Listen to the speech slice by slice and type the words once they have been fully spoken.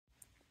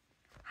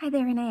Hi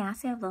there, Renee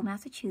Assay of Lowell,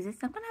 Massachusetts.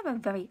 I'm going to have a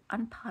very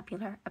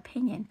unpopular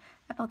opinion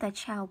about that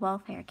child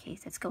welfare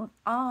case that's going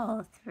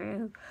all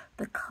through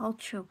the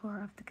culture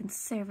war of the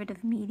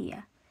conservative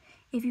media.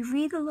 If you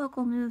read the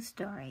local news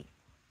story,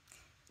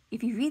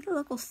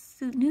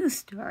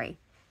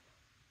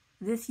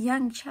 this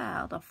young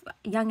child, or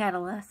young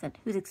adolescent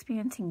who's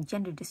experiencing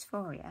gender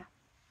dysphoria,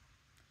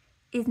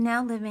 is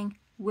now living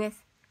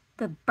with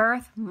the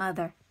birth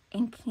mother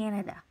in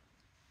Canada.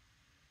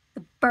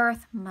 The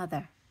birth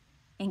mother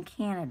in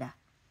Canada.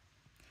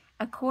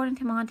 According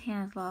to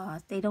Montana's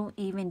laws, they don't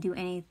even do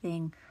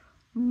anything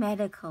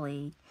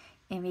medically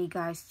in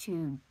regards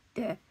to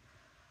the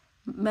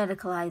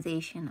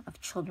medicalization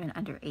of children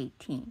under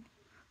 18.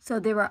 So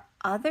there are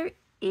other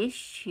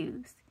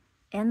issues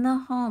in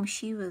the home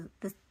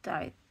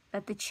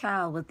that the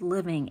child was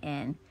living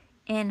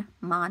in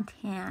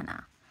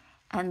Montana,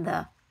 and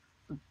the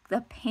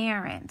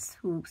parents,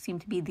 who seem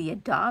to be the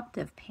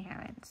adoptive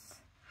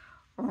parents,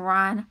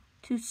 run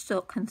to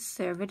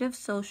conservative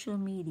social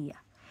media.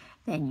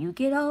 Then you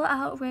get all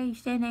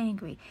outraged and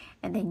angry,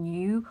 and then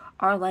you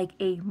are like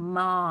a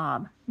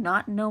mob,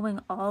 not knowing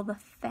all the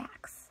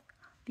facts,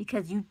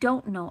 because you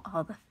don't know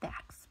all the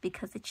facts,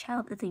 because the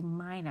child is a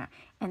minor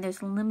and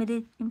there's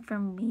limited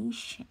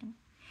information.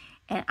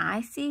 And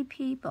I see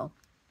people,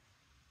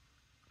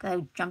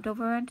 I jumped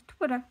over to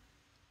Twitter,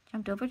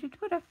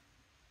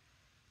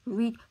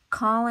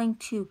 calling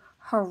to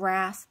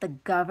harass the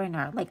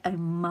governor like a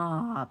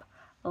mob.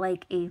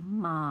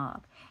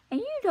 And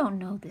you don't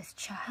know this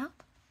child.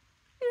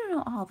 You don't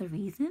know all the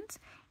reasons.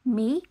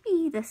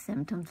 Maybe the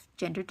symptoms of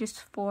gender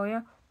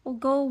dysphoria will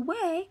go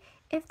away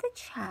if the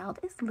child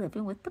is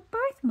living with the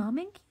birth mom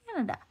in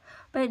Canada.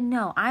 But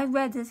no, I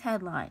read this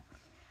headline.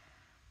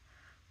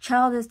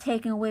 Child is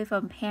taken away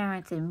from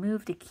parents and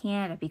moved to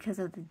Canada because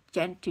of the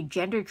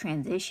gender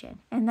transition.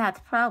 And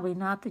that's probably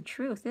not the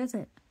truth, is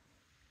it?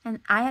 And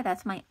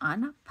that's my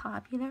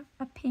unpopular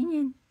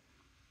opinion.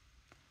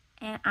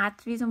 And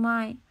that's the reason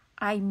why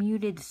I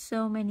muted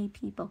so many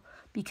people,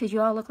 because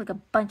you all look like a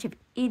bunch of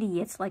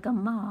idiots, like a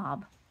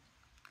mob.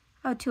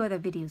 I have 2 other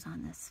videos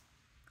on this.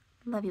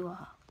 Love you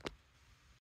all.